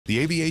The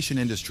aviation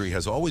industry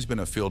has always been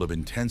a field of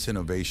intense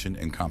innovation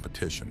and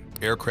competition.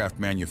 Aircraft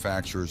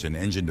manufacturers and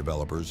engine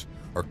developers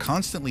are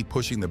constantly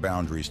pushing the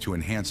boundaries to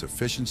enhance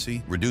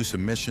efficiency, reduce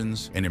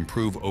emissions, and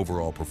improve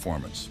overall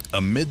performance.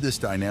 Amid this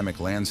dynamic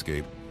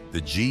landscape,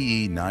 the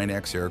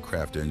GE9X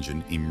aircraft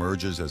engine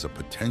emerges as a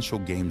potential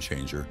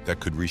game-changer that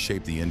could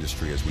reshape the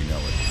industry as we know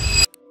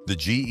it. The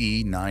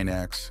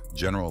GE9X,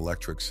 General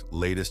Electric's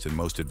latest and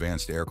most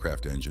advanced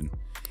aircraft engine,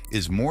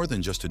 is more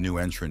than just a new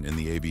entrant in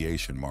the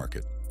aviation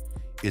market.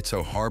 It's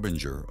a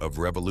harbinger of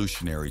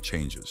revolutionary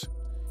changes.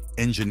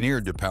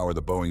 Engineered to power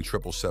the Boeing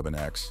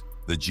 777X,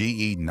 the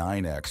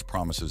GE9X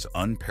promises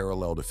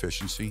unparalleled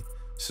efficiency,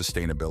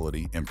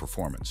 sustainability, and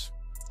performance.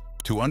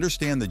 To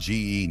understand the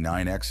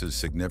GE9X's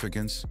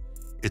significance,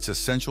 it's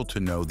essential to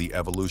know the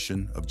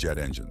evolution of jet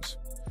engines.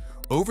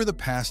 Over the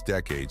past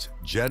decades,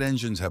 jet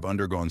engines have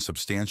undergone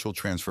substantial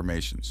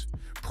transformations,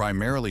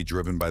 primarily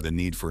driven by the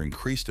need for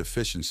increased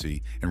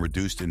efficiency and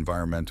reduced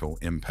environmental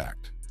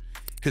impact.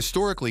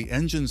 Historically,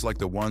 engines like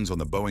the ones on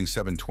the Boeing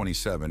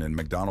 727 and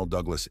McDonnell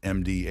Douglas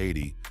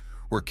MD-80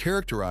 were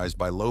characterized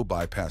by low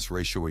bypass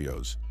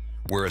ratios,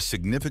 where a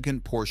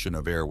significant portion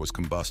of air was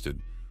combusted,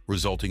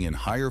 resulting in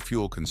higher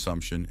fuel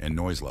consumption and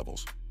noise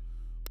levels.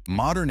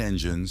 Modern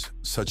engines,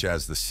 such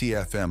as the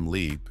CFM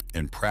LEAP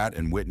and Pratt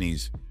 &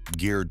 Whitney's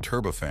geared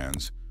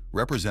turbofans,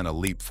 represent a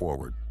leap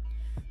forward.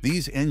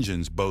 These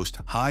engines boast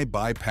high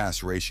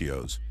bypass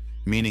ratios,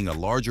 meaning a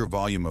larger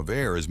volume of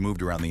air is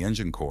moved around the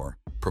engine core,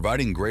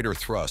 providing greater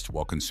thrust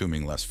while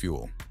consuming less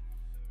fuel.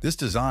 This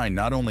design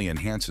not only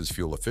enhances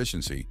fuel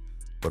efficiency,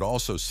 but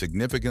also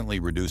significantly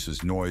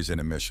reduces noise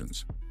and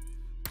emissions.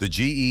 The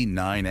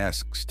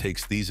GE9X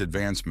takes these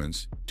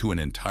advancements to an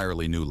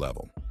entirely new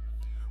level.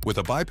 With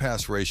a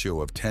bypass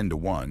ratio of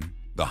 10:1,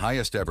 the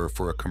highest ever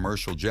for a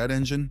commercial jet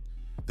engine,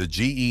 the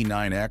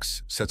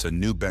GE9X sets a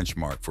new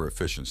benchmark for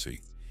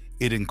efficiency.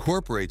 It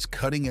incorporates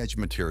cutting-edge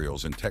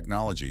materials and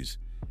technologies,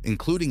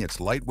 including its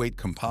lightweight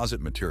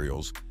composite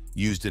materials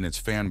used in its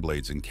fan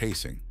blades and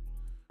casing.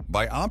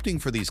 By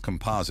opting for these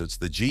composites,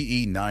 the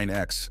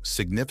GE9X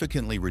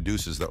significantly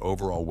reduces the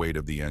overall weight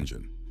of the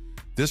engine.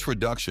 This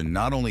reduction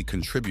not only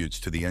contributes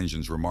to the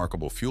engine's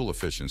remarkable fuel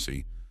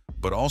efficiency,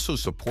 but also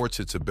supports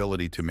its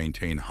ability to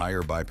maintain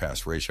higher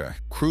bypass ratio,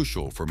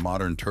 crucial for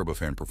modern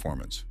turbofan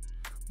performance.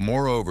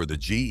 Moreover, the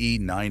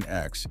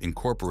GE9X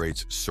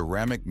incorporates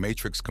ceramic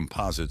matrix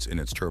composites in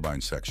its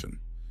turbine section.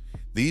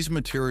 These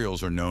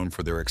materials are known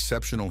for their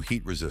exceptional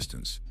heat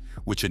resistance,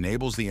 which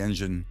enables the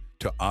engine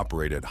to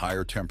operate at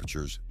higher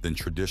temperatures than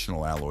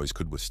traditional alloys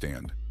could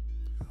withstand.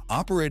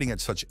 Operating at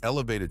such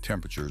elevated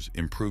temperatures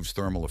improves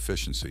thermal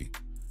efficiency,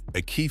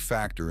 a key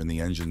factor in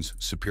the engine's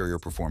superior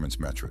performance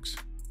metrics.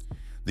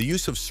 The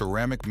use of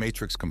ceramic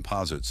matrix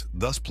composites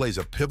thus plays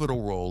a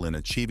pivotal role in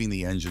achieving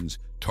the engine's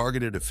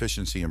targeted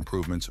efficiency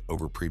improvements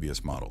over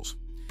previous models.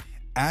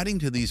 Adding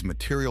to these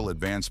material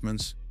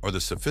advancements are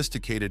the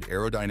sophisticated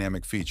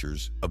aerodynamic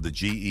features of the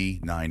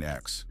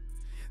GE9X.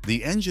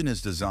 The engine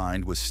is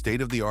designed with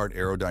state-of-the-art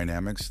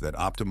aerodynamics that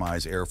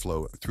optimize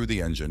airflow through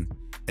the engine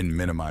and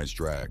minimize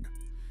drag.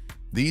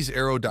 These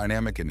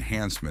aerodynamic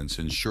enhancements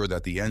ensure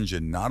that the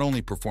engine not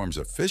only performs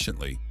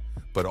efficiently,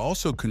 but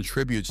also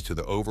contributes to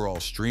the overall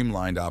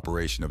streamlined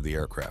operation of the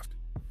aircraft.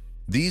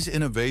 These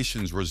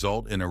innovations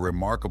result in a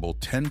remarkable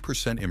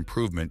 10%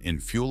 improvement in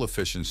fuel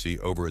efficiency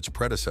over its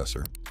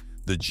predecessor,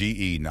 the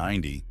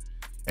GE90,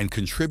 and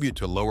contribute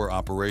to lower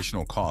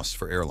operational costs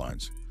for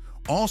airlines.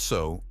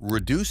 Also,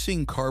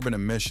 reducing carbon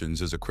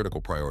emissions is a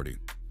critical priority.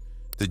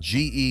 The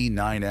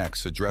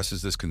GE9X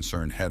addresses this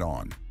concern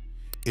head-on.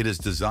 It is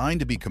designed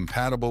to be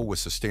compatible with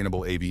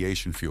sustainable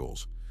aviation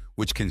fuels,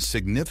 which can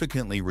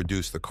significantly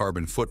reduce the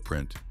carbon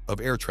footprint of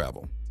air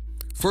travel.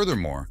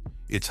 Furthermore,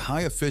 its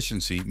high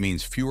efficiency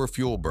means fewer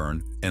fuel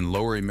burn and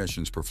lower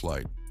emissions per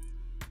flight.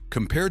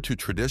 Compared to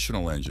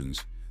traditional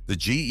engines, the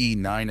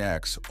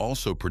GE9X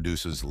also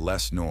produces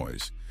less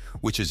noise,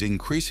 which is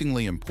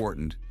increasingly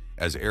important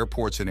as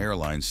airports and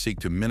airlines seek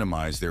to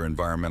minimize their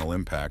environmental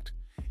impact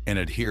and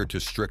adhere to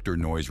stricter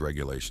noise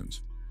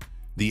regulations.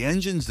 The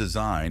engine's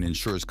design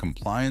ensures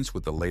compliance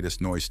with the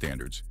latest noise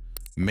standards,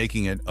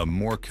 making it a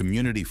more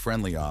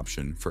community-friendly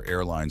option for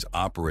airlines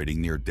operating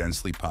near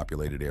densely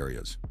populated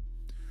areas.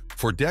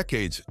 For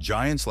decades,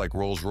 giants like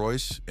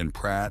Rolls-Royce and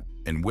Pratt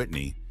 &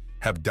 Whitney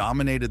have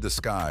dominated the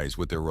skies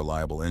with their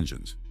reliable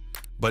engines.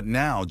 But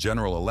now,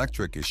 General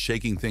Electric is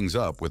shaking things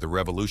up with a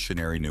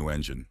revolutionary new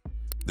engine.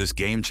 This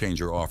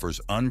game-changer offers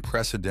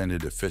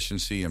unprecedented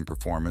efficiency and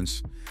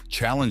performance,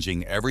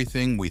 challenging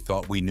everything we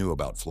thought we knew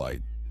about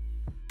flight.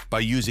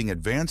 By using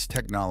advanced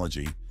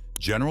technology,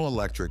 General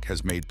Electric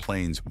has made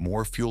planes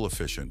more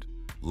fuel-efficient,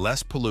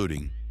 less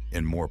polluting,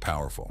 and more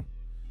powerful.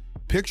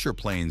 Picture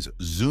planes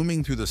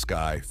zooming through the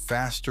sky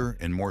faster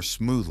and more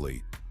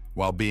smoothly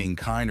while being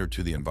kinder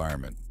to the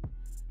environment.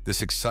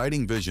 This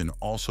exciting vision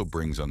also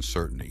brings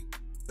uncertainty,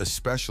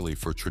 especially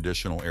for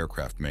traditional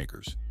aircraft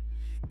makers.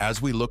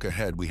 As we look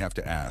ahead, we have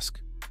to ask,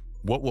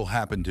 what will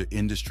happen to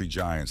industry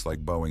giants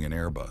like Boeing and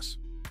Airbus?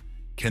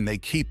 Can they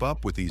keep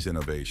up with these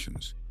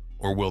innovations,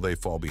 or will they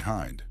fall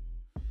behind?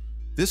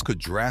 This could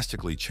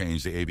drastically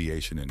change the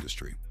aviation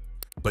industry.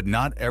 But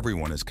not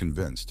everyone is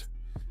convinced.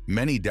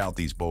 Many doubt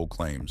these bold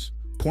claims,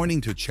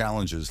 pointing to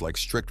challenges like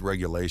strict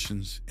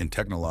regulations and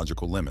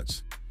technological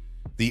limits.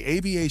 The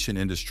aviation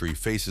industry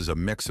faces a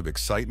mix of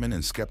excitement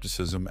and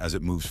skepticism as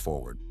it moves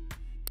forward.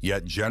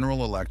 Yet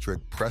General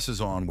Electric presses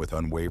on with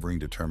unwavering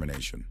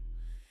determination.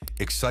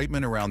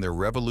 Excitement around their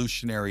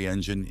revolutionary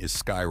engine is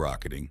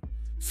skyrocketing,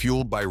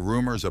 fueled by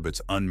rumors of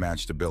its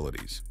unmatched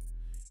abilities.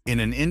 In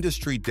an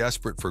industry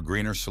desperate for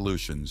greener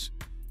solutions,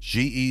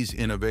 GE's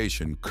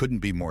innovation couldn't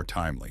be more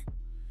timely.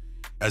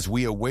 As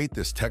we await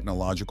this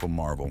technological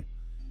marvel,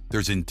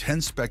 there's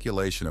intense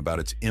speculation about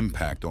its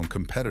impact on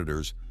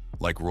competitors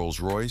like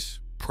Rolls-Royce,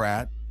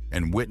 Pratt,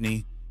 and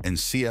Whitney, and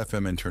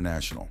CFM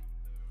International.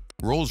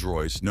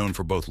 Rolls-Royce, known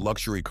for both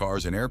luxury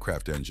cars and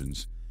aircraft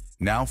engines,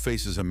 now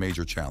faces a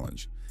major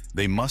challenge.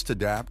 They must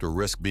adapt or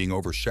risk being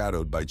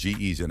overshadowed by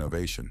GE's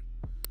innovation.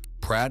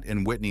 Pratt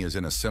and Whitney is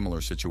in a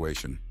similar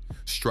situation,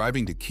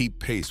 striving to keep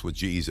pace with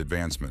GE's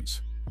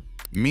advancements.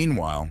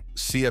 Meanwhile,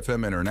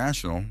 CFM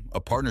International, a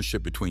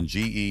partnership between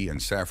GE and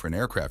Safran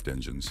aircraft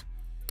engines,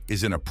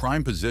 is in a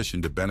prime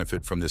position to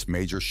benefit from this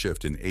major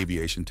shift in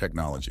aviation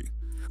technology.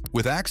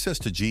 With access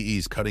to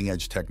GE's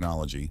cutting-edge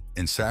technology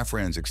and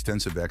Safran's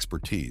extensive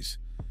expertise,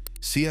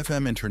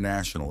 CFM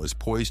International is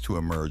poised to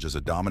emerge as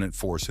a dominant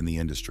force in the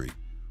industry,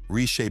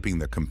 reshaping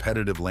the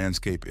competitive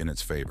landscape in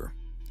its favor.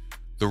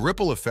 The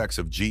ripple effects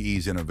of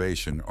GE's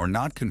innovation are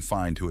not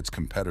confined to its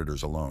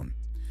competitors alone.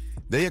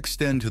 They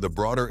extend to the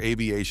broader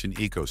aviation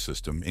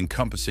ecosystem,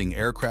 encompassing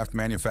aircraft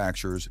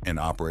manufacturers and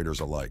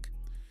operators alike.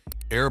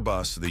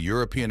 Airbus, the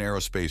European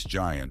aerospace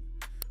giant,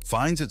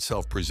 finds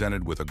itself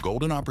presented with a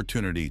golden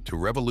opportunity to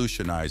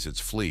revolutionize its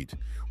fleet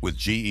with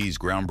GE's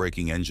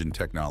groundbreaking engine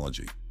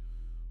technology.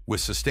 With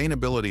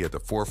sustainability at the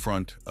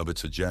forefront of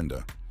its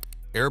agenda,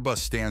 Airbus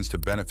stands to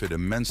benefit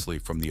immensely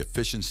from the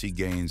efficiency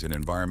gains and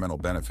environmental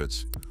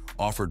benefits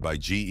offered by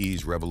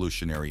GE's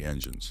revolutionary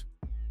engines.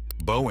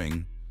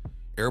 Boeing,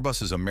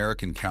 Airbus's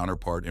American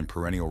counterpart and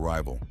perennial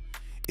rival,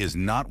 is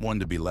not one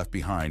to be left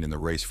behind in the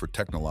race for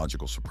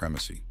technological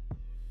supremacy.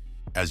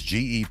 As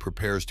GE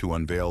prepares to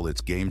unveil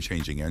its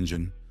game-changing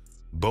engine,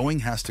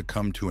 Boeing has to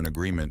come to an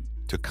agreement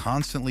to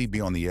constantly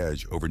be on the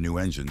edge over new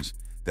engines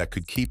that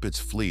could keep its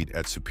fleet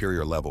at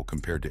superior level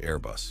compared to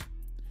Airbus.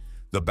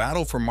 The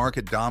battle for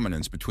market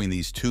dominance between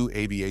these two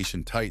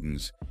aviation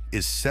titans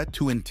is set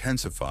to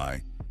intensify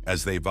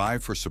as they vie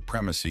for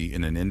supremacy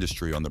in an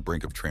industry on the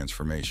brink of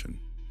transformation.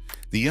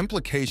 The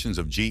implications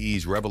of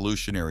GE's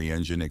revolutionary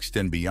engine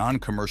extend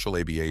beyond commercial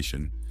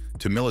aviation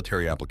to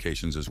military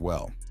applications as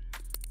well.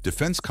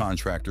 Defense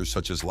contractors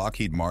such as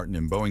Lockheed Martin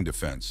and Boeing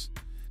Defense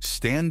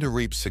stand to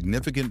reap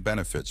significant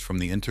benefits from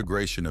the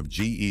integration of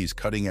GE's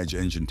cutting-edge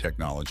engine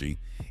technology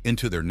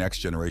into their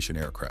next-generation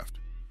aircraft.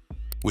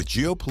 With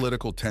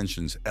geopolitical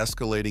tensions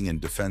escalating and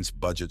defense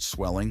budgets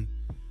swelling,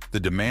 the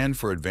demand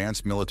for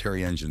advanced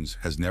military engines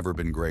has never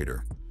been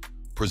greater,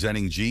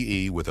 presenting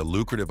GE with a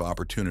lucrative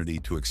opportunity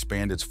to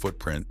expand its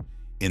footprint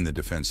in the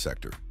defense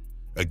sector.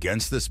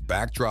 Against this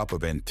backdrop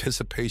of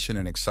anticipation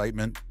and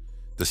excitement,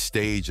 the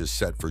stage is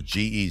set for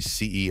GE's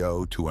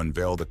CEO to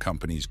unveil the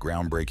company's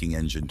groundbreaking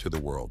engine to the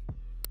world.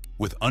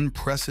 With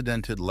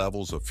unprecedented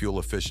levels of fuel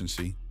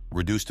efficiency,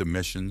 reduced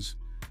emissions,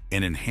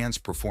 and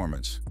enhanced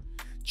performance,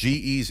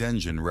 GE's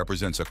engine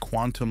represents a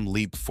quantum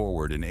leap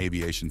forward in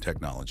aviation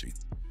technology.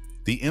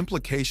 The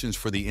implications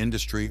for the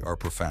industry are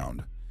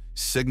profound,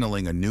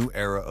 signaling a new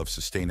era of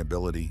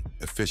sustainability,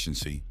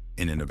 efficiency,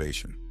 and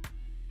innovation.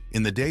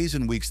 In the days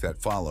and weeks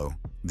that follow,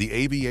 the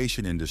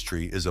aviation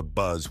industry is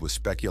abuzz with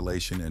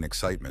speculation and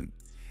excitement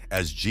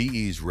as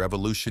GE's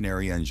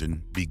revolutionary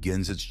engine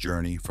begins its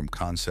journey from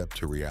concept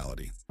to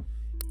reality.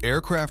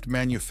 Aircraft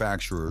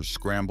manufacturers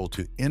scramble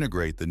to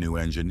integrate the new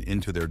engine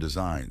into their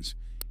designs,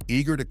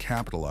 eager to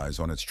capitalize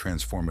on its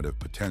transformative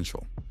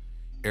potential.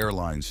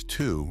 Airlines,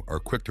 too, are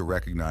quick to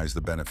recognize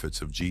the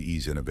benefits of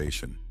GE's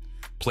innovation,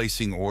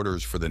 placing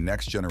orders for the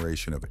next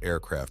generation of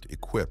aircraft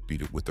equipped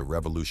with the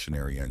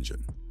revolutionary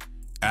engine.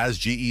 As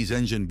GE's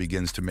engine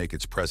begins to make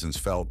its presence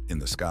felt in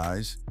the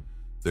skies,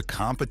 the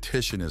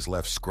competition is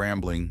left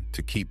scrambling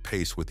to keep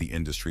pace with the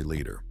industry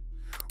leader.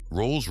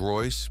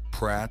 Rolls-Royce,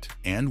 Pratt,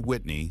 and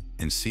Whitney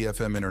and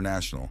CFM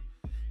International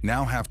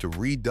now have to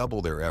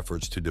redouble their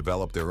efforts to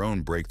develop their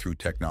own breakthrough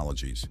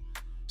technologies,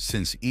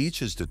 since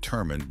each is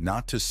determined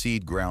not to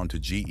cede ground to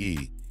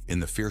GE in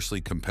the fiercely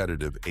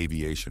competitive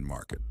aviation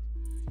market.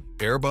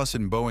 Airbus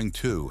and Boeing,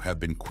 too, have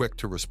been quick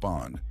to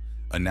respond,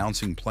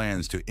 announcing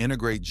plans to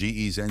integrate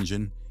GE's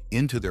engine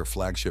into their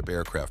flagship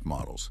aircraft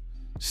models,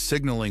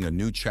 signaling a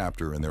new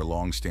chapter in their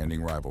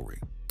long-standing rivalry.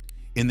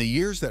 In the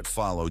years that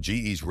follow,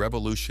 GE's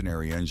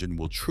revolutionary engine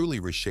will truly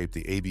reshape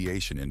the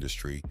aviation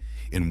industry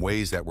in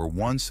ways that were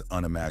once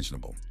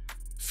unimaginable.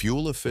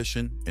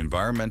 Fuel-efficient,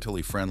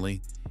 environmentally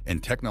friendly,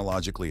 and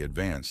technologically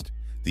advanced,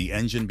 the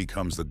engine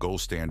becomes the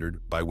gold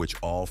standard by which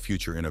all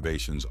future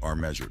innovations are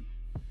measured.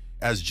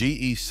 As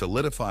GE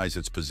solidifies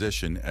its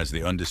position as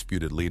the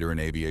undisputed leader in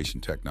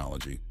aviation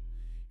technology,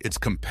 Its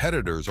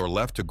competitors are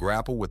left to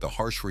grapple with the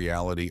harsh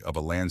reality of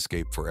a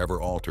landscape forever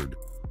altered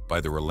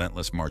by the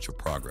relentless march of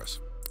progress.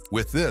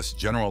 With this,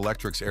 General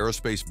Electric's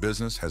aerospace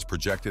business has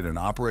projected an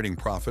operating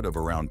profit of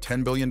around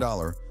 $10 billion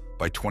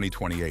by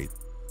 2028,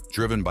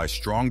 driven by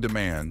strong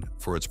demand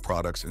for its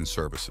products and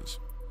services.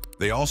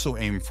 They also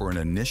aim for an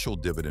initial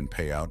dividend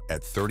payout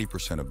at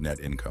 30% of net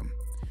income,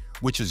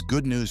 which is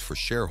good news for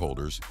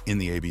shareholders in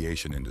the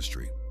aviation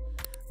industry.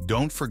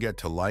 Don't forget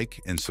to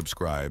like and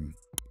subscribe,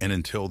 and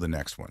until the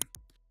next one.